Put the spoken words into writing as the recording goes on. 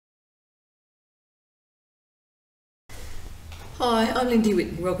Hi, I'm Lindy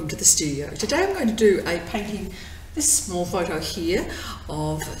Whitten. Welcome to the studio. Today I'm going to do a painting, this small photo here,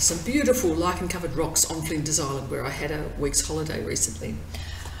 of some beautiful lichen covered rocks on Flinders Island where I had a week's holiday recently.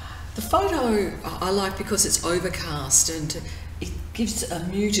 The photo I like because it's overcast and it gives a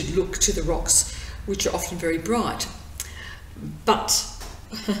muted look to the rocks, which are often very bright. But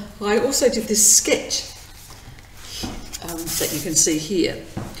I also did this sketch that you can see here.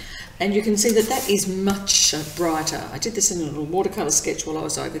 And you can see that that is much brighter. I did this in a little watercolour sketch while I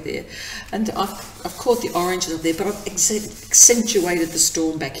was over there. And I've caught the oranges up there, but I've accentuated the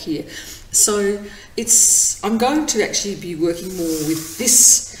storm back here. So I'm going to actually be working more with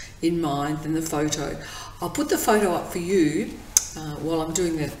this in mind than the photo. I'll put the photo up for you while I'm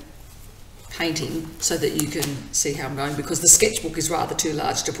doing the painting so that you can see how I'm going, because the sketchbook is rather too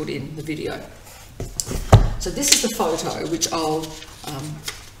large to put in the video. So this is the photo, which I'll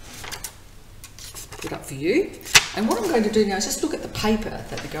put up for you. And what I'm going to do now is just look at the paper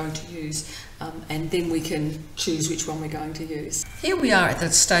that we're going to use, and then we can choose which one we're going to use. Here we are at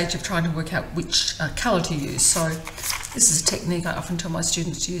that stage of trying to work out which colour to use. So this is a technique I often tell my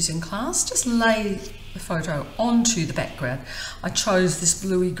students to use in class. Just lay the photo onto the background. I chose this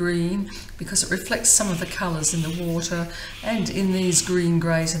bluey green because it reflects some of the colours in the water and in these green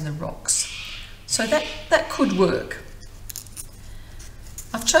greys in the rocks. So that could work.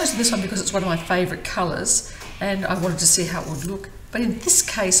 I've chosen this one because it's one of my favourite colours and I wanted to see how it would look. But in this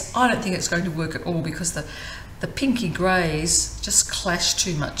case, I don't think it's going to work at all because the pinky greys just clash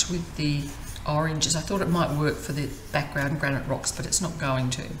too much with the oranges. I thought it might work for the background granite rocks, but it's not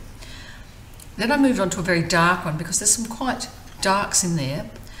going to. Then I moved on to a very dark one because there's some quite darks in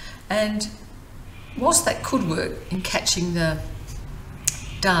there. And whilst that could work in catching the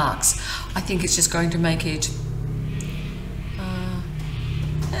darks, I think it's just going to make it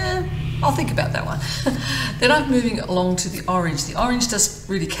I'll think about that one. Then I'm moving along to the orange. The orange does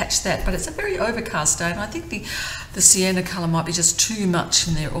really catch that, but it's a very overcast day, and I think the sienna colour might be just too much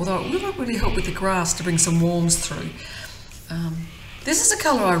in there, although it will really help with the grass to bring some warmth through. This is a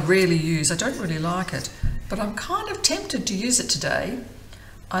colour I rarely use. I don't really like it, but I'm kind of tempted to use it today.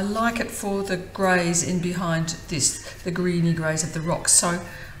 I like it for the greys in behind this, the greeny greys of the rocks, so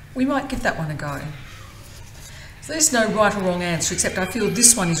we might give that one a go. So there's no right or wrong answer, except I feel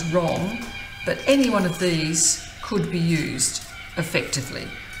this one is wrong, but any one of these could be used effectively.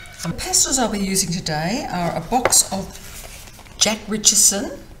 The pastels I'll be using today are a box of Jack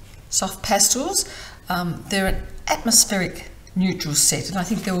Richardson soft pastels. They're an atmospheric neutral set, and I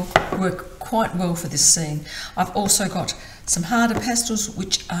think they'll work quite well for this scene. I've also got some harder pastels,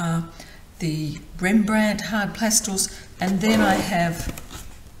 which are the Rembrandt hard pastels, and then I have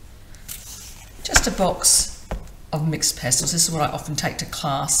just a box of mixed pastels. This is what I often take to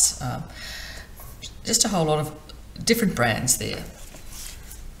class. Just a whole lot of different brands there.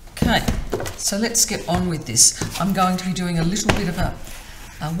 Okay, so let's get on with this. I'm going to be doing a little bit of a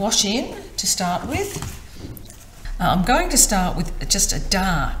wash in to start with. I'm going to start with just a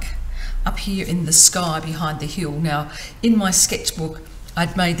dark up here in the sky behind the hill. Now, in my sketchbook,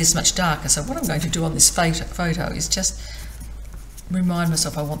 I'd made this much darker, so what I'm going to do on this photo is just remind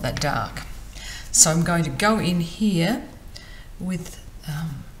myself I want that dark. So I'm going to go in here with a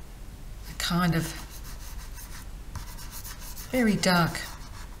kind of very dark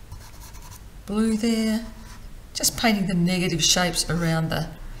blue there, just painting the negative shapes around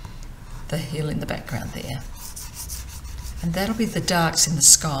the hill in the background there. And that'll be the darks in the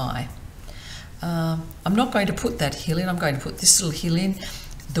sky. I'm not going to put that hill in, I'm going to put this little hill in,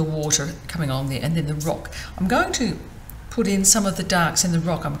 the water coming along there, and then the rock. I'm going to put in some of the darks in the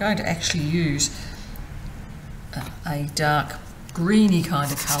rock. I'm going to actually use a dark greeny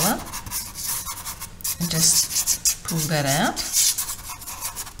kind of colour and just pull that out.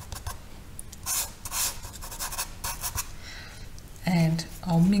 And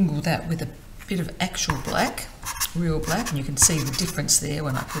I'll mingle that with a bit of actual black, real black, and you can see the difference there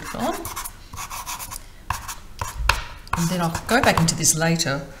when I put it on. And then I'll go back into this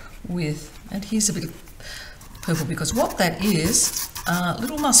later with, and here's a bit of purple, because what that is are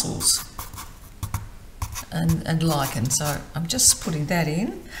little mussels and lichen. So I'm just putting that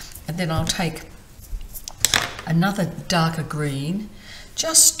in, and then I'll take another darker green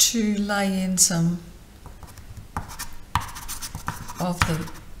just to lay in some of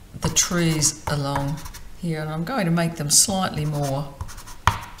the trees along here, and I'm going to make them slightly more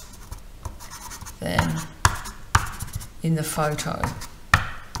than in the photo.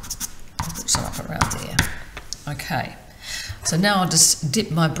 I'll put some up around there. Okay, so now I'll just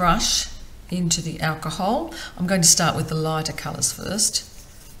dip my brush into the alcohol. I'm going to start with the lighter colours first,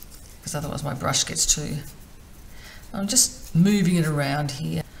 because otherwise my brush gets too I'm just moving it around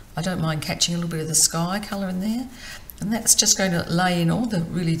here. I don't mind catching a little bit of the sky colour in there, and that's just going to lay in all the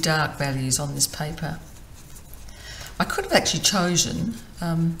really dark values on this paper. I could have actually chosen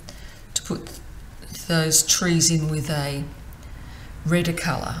to put those trees in with a redder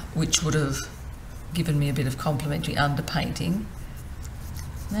colour, which would have given me a bit of complementary underpainting.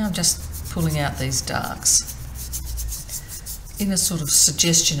 Now I'm just pulling out these darks in a sort of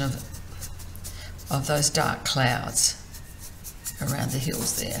suggestion of those dark clouds around the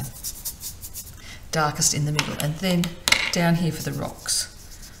hills there. Darkest in the middle, and then down here for the rocks.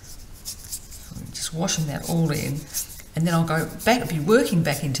 I'm just washing that all in, and then I'll go back, be working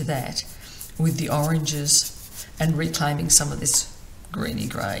back into that with the oranges and reclaiming some of this greeny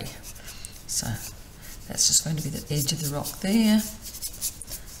grey. So that's just going to be the edge of the rock there.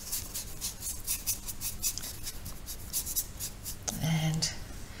 And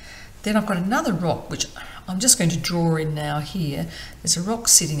then I've got another rock which I'm just going to draw in now here. There's a rock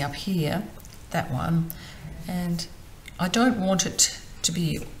sitting up here, that one, and I don't want it to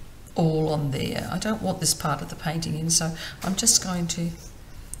be all on there. I don't want this part of the painting in, so I'm just going to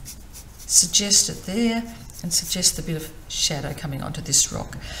suggest it there and suggest the bit of shadow coming onto this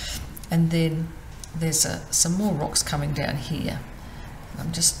rock. And then there's some more rocks coming down here.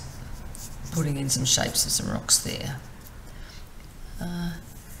 I'm just putting in some shapes of some rocks there.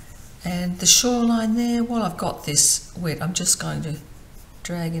 And the shoreline there, while I've got this wet, I'm just going to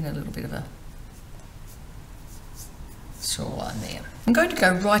drag in a little bit of a shoreline there. I'm going to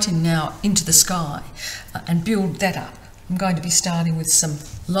go right in now into the sky and build that up. I'm going to be starting with some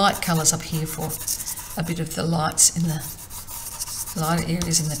light colours up here for a bit of the lights in the lighter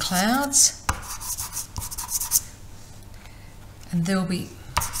areas in the clouds. And they'll be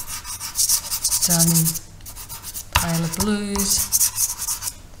done in paler blues.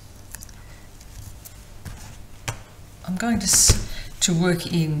 I'm going to work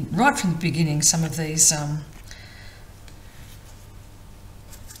in, right from the beginning, some of these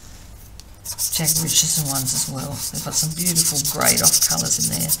Jack Richardson ones as well. They've got some beautiful greyed off colours in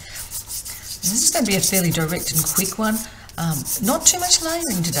there. And this is going to be a fairly direct and quick one. Not too much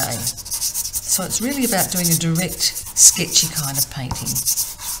layering today. So it's really about doing a direct, sketchy kind of painting.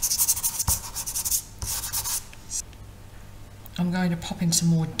 I'm going to pop in some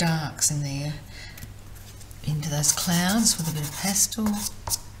more darks in there, into those clouds with a bit of pastel.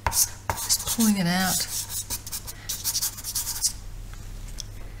 Just pulling it out.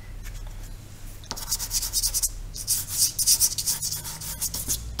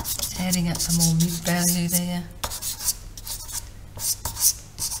 Adding up some more mid-value there.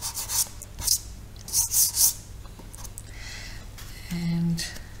 And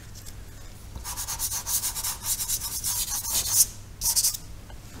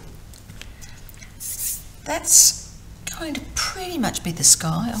that's going to pretty much be the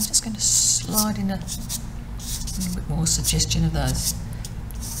sky. I'm just going to slide in a little bit more suggestion of those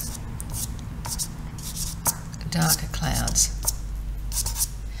darker clouds.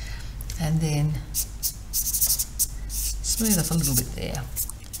 And then smooth off a little bit there,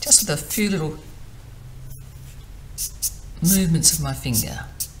 just with a few little movements of my finger.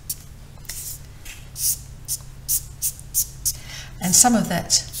 And some of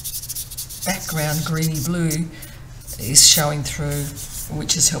that background greeny blue is showing through,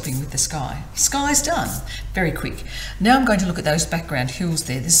 which is helping with the sky. Sky's done, very quick. Now I'm going to look at those background hills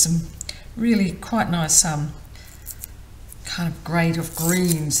there. There's some really quite nice kind of grade of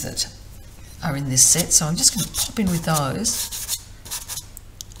greens that are in this set, so I'm just going to pop in with those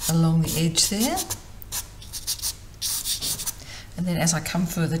along the edge there. And then as I come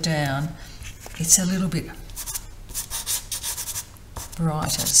further down, it's a little bit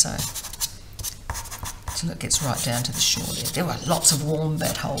brighter, so till it gets right down to the shore there. There were lots of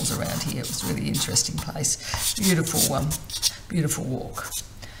wombat holes around here. It was a really interesting place. Beautiful, beautiful walk.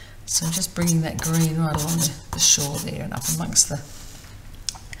 So just bringing that green right along the shore there and up amongst the...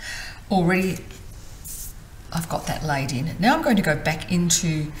 Already I've got that laid in. Now I'm going to go back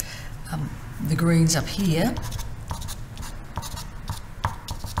into the greens up here.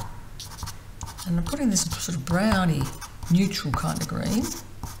 And I'm putting this sort of browny, neutral kind of green.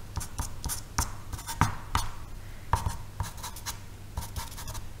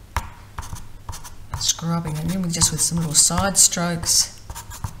 Scrubbing it in just with some little side strokes.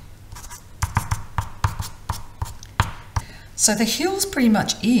 So the hill's pretty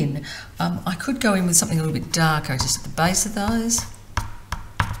much in. I could go in with something a little bit darker just at the base of those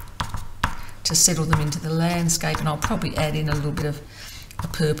to settle them into the landscape, and I'll probably add in a little bit of a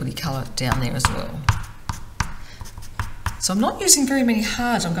purpley colour down there as well. So I'm not using very many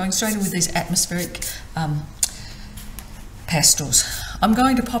hards. I'm going straight in with these atmospheric pastels. I'm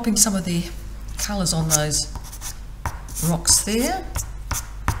going to pop in some of the colours on those rocks there.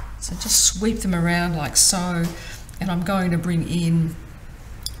 So just sweep them around like so, and I'm going to bring in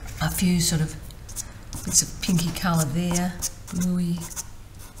a few sort of bits of pinky colour there, bluey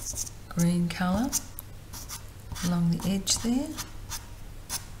green colour along the edge there,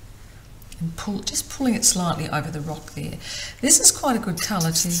 and pulling it slightly over the rock there. This is quite a good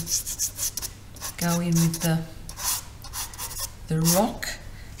colour to go in with the rock.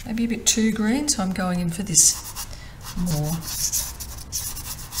 Maybe a bit too green, so I'm going in for this more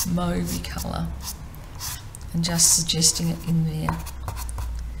mauvey colour and just suggesting it in there.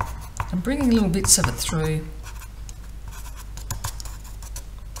 I'm bringing little bits of it through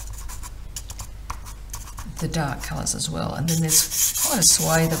the dark colours as well, and then there's quite a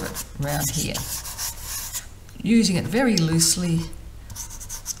swathe of it around here. Using it very loosely,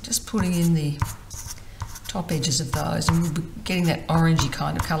 just putting in the top edges of those, and we'll be getting that orangey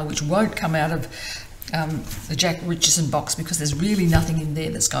kind of colour which won't come out of the Jack Richardson box because there's really nothing in there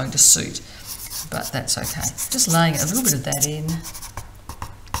that's going to suit, but that's okay. Just laying a little bit of that in.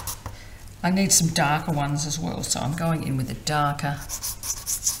 I need some darker ones as well, so I'm going in with a darker,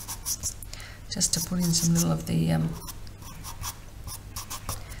 just to put in some little of the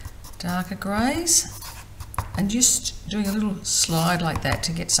darker greys, and just doing a little slide like that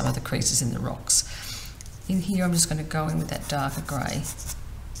to get some of the creases in the rocks. In here I'm just going to go in with that darker grey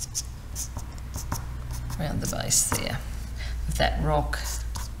around the base there of that rock.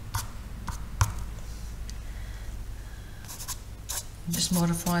 And just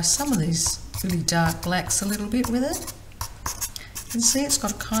modify some of these really dark blacks a little bit with it. You can see it's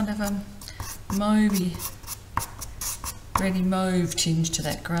got a kind of a mauvey, reddy mauve tinge to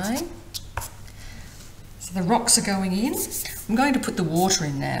that grey. So the rocks are going in. I'm going to put the water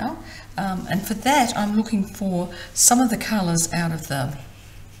in now, and for that I'm looking for some of the colours out of the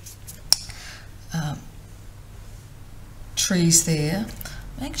trees there.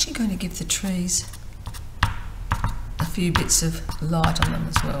 I'm actually going to give the trees a few bits of light on them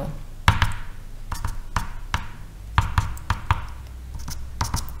as well.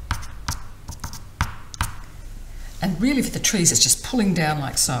 And really for the trees it's just pulling down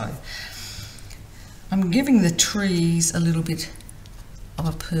like so. I'm giving the trees a little bit of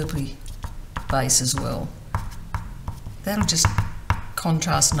a purpley base as well. That'll just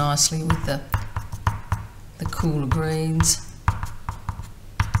contrast nicely with the cooler greens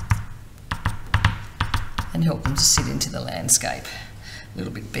and help them to sit into the landscape a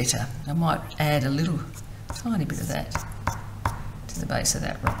little bit better. I might add a little tiny bit of that to the base of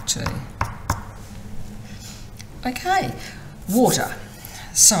that rock too. Okay, water.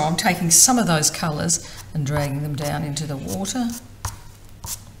 So I'm taking some of those colours and dragging them down into the water.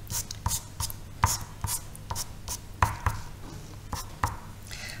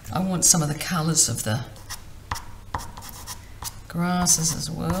 I want some of the colours of the grasses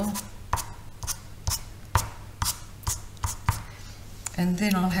as well. And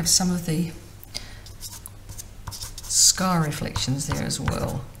then I'll have some of the sky reflections there as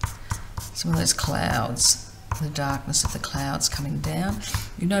well. Some of those clouds, the darkness of the clouds coming down.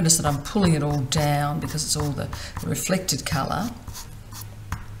 You notice that I'm pulling it all down because it's all the reflected colour.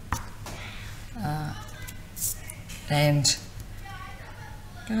 And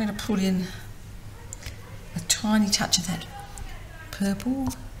I'm going to put in a tiny touch of that purple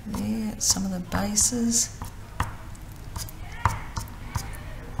there at some of the bases.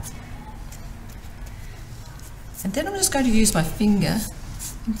 And then I'm just going to use my finger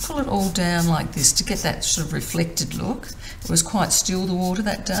and pull it all down like this to get that sort of reflected look. It was quite still, the water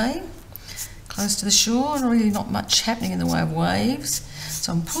that day, close to the shore, and really not much happening in the way of waves.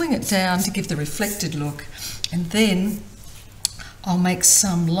 So I'm pulling it down to give the reflected look, and then I'll make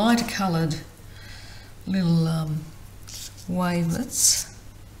some lighter coloured little wavelets.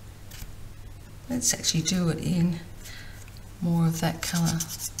 Let's actually do it in more of that colour.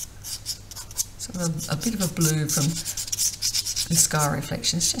 Sort of a bit of a blue from the sky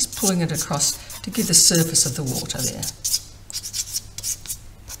reflections, just pulling it across to give the surface of the water there.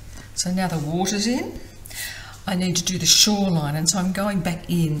 So now the water's in, I need to do the shoreline, and so I'm going back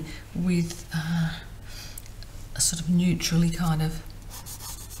in with a sort of neutrally kind of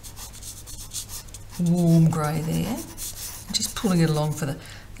warm grey there, and just pulling it along for the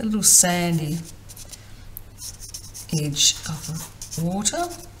little sandy edge of the water.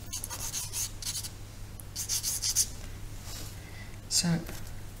 So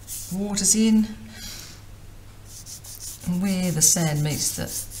water's in, and where the sand meets the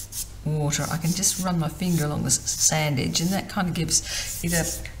water I can just run my finger along the sand edge, and that kind of gives it a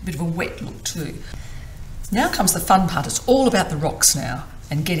bit of a wet look too. Now comes the fun part. It's all about the rocks now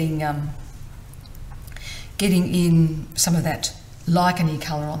and getting in some of that lichen-y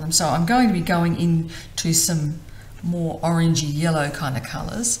colour on them. So I'm going to be going into some more orangey yellow kind of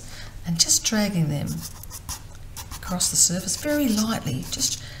colours and just dragging them across the surface very lightly,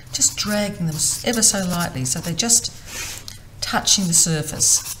 just dragging them ever so lightly so they're just touching the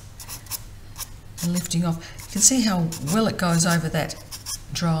surface and lifting off. You can see how well it goes over that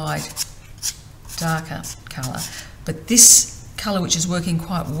dried darker colour, but this colour, which is working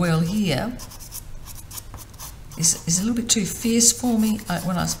quite well here, is a little bit too fierce for me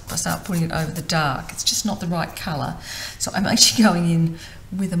when I start putting it over the dark. It's just not the right colour, so I'm actually going in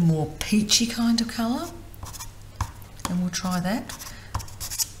with a more peachy kind of colour, and we'll try that.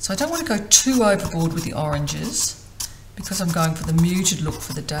 So I don't want to go too overboard with the oranges because I'm going for the muted look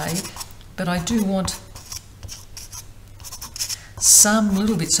for the day, but I do want some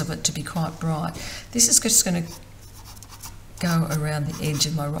little bits of it to be quite bright. This is just going to go around the edge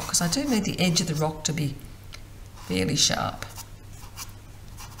of my rock because I do need the edge of the rock to be fairly sharp.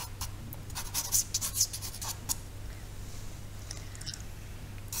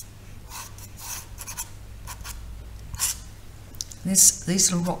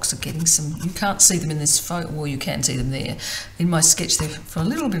 These little rocks are getting some, you can't see them in this photo, well you can see them there. In my sketch they're for a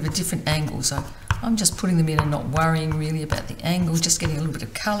little bit of a different angle, so I'm just putting them in and not worrying really about the angle, just getting a little bit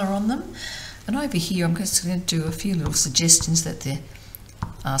of colour on them. And over here I'm just going to do a few little suggestions that there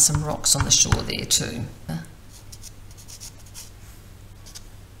are some rocks on the shore there too.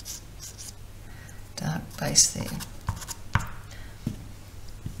 Dark base there.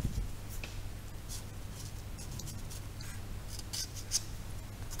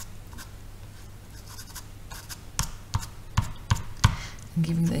 And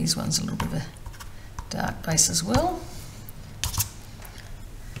giving these ones a little bit of a dark base as well.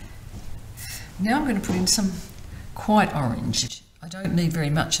 Now I'm going to put in some quite orange. I don't need very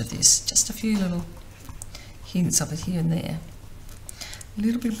much of this, just a few little hints of it here and there. A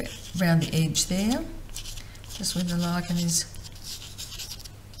little bit around the edge there, just where the lichen is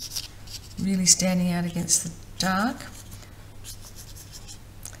really standing out against the dark.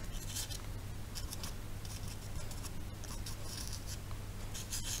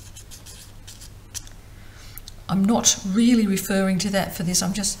 I'm not really referring to that for this,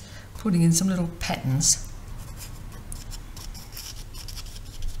 I'm just putting in some little patterns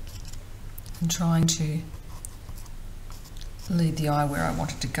and trying to lead the eye where I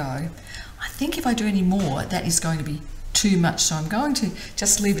want it to go. I think if I do any more, that is going to be too much, so I'm going to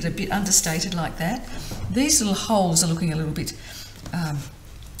just leave it a bit understated like that. These little holes are looking a little bit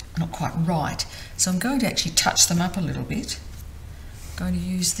not quite right, so I'm going to actually touch them up a little bit. I'm going to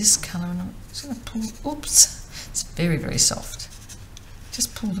use this colour and I'm just going to pull, oops, it's very, very soft.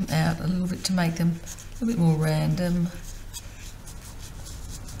 Just pull them out a little bit to make them a little bit more random.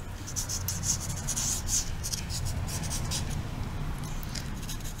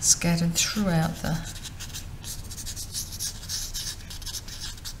 Scattered throughout the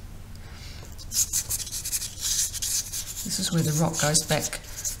this is where the rock goes back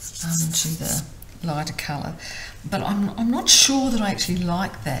to the lighter colour, but I'm not sure that I actually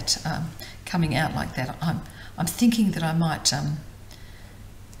like that coming out like that. I'm thinking that I might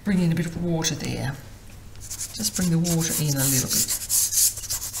bring in a bit of water there. Just bring the water in a little bit.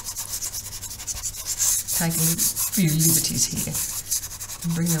 Take a few liberties here.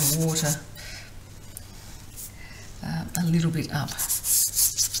 And bring the water a little bit up.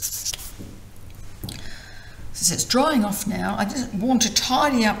 So it's drying off now. I just want to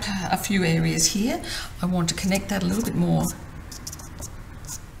tidy up a few areas here. I want to connect that a little bit more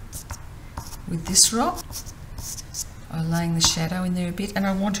with this rock. I'm laying the shadow in there a bit, and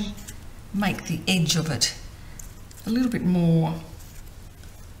I want to make the edge of it a little bit more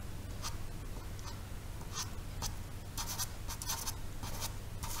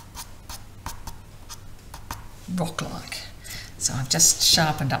rock-like. So I've just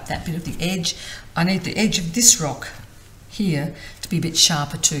sharpened up that bit of the edge. I need the edge of this rock here to be a bit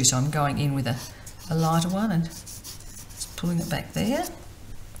sharper too, so I'm going in with a lighter one and just pulling it back there.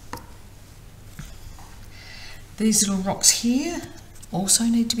 These little rocks here also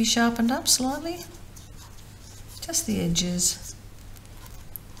need to be sharpened up slightly. Just the edges.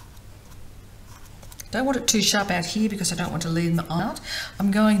 Don't want it too sharp out here because I don't want to leave them out. I'm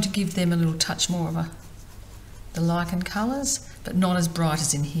going to give them a little touch more of the lichen colours, but not as bright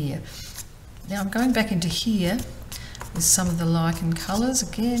as in here. Now I'm going back into here with some of the lichen colours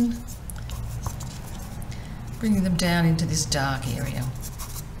again, bringing them down into this dark area.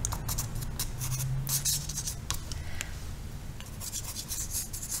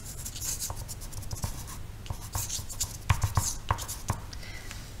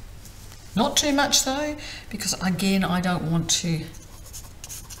 Not too much though, because again I don't want to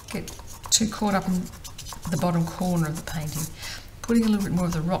get too caught up in the bottom corner of the painting. Putting a little bit more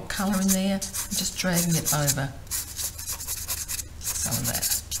of the rock colour in there and just dragging it over some of that.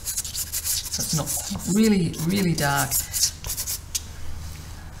 So it's not really, really dark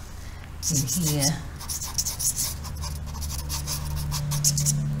in here.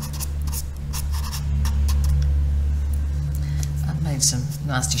 I've made some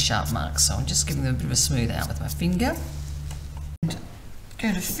nasty sharp marks, so I'm just giving them a bit of a smooth out with my finger. And I'm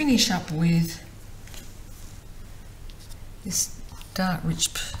going to finish up with this dark, rich,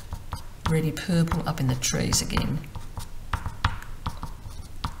 reddy purple up in the trees again.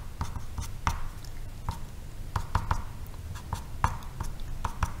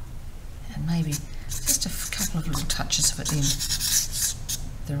 And maybe just a couple of little touches of it in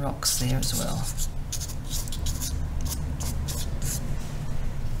the rocks there as well.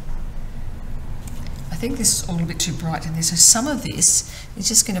 I think this is all a bit too bright in there, so some of this is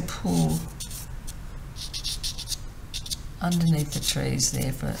just going to pull underneath the trees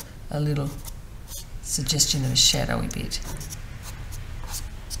there for a little suggestion of a shadowy bit.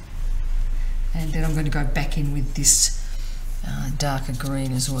 And then I'm going to go back in with this darker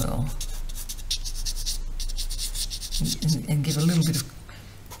green as well, and give a little bit of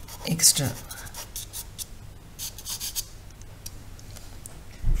extra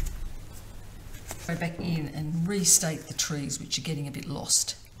go back in and restate the trees which are getting a bit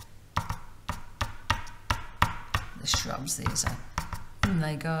lost. The shrubs there, so in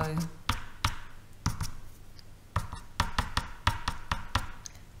they go.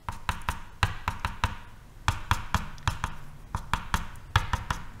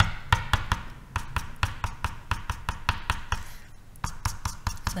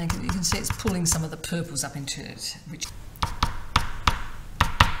 You can see it's pulling some of the purples up into it, so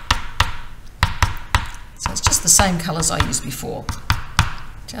it's just the same colours I used before,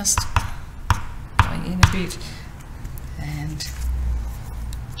 just going in a bit and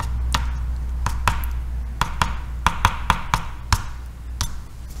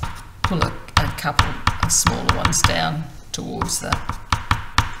pull a couple of smaller ones down towards the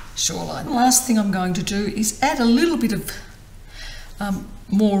shoreline. The last thing I'm going to do is add a little bit of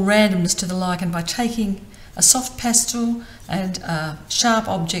more randomness to the lichen by taking a soft pastel and a sharp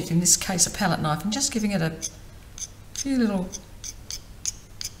object, in this case a palette knife, and just giving it a few little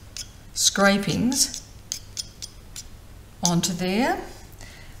scrapings onto there.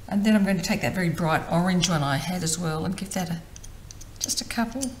 And then I'm going to take that very bright orange one I had as well and give that just a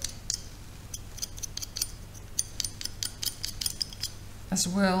couple as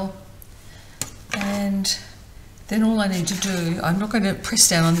well. And then all I need to do, I'm not going to press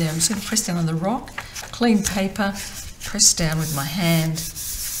down on there, I'm just going to press down on the rock, clean paper, press down with my hand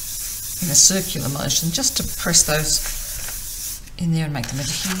in a circular motion, just to press those in there and make them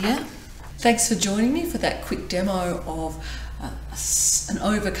adhere. Thanks for joining me for that quick demo of an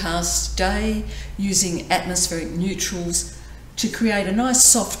overcast day using atmospheric neutrals to create a nice,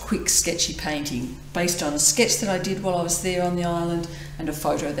 soft, quick, sketchy painting based on a sketch that I did while I was there on the island and a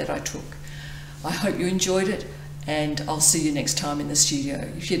photo that I took. I hope you enjoyed it, and I'll see you next time in the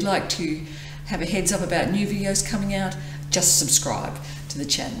studio. If you'd like to have a heads up about new videos coming out, just subscribe to the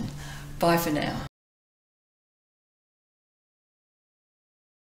channel. Bye for now.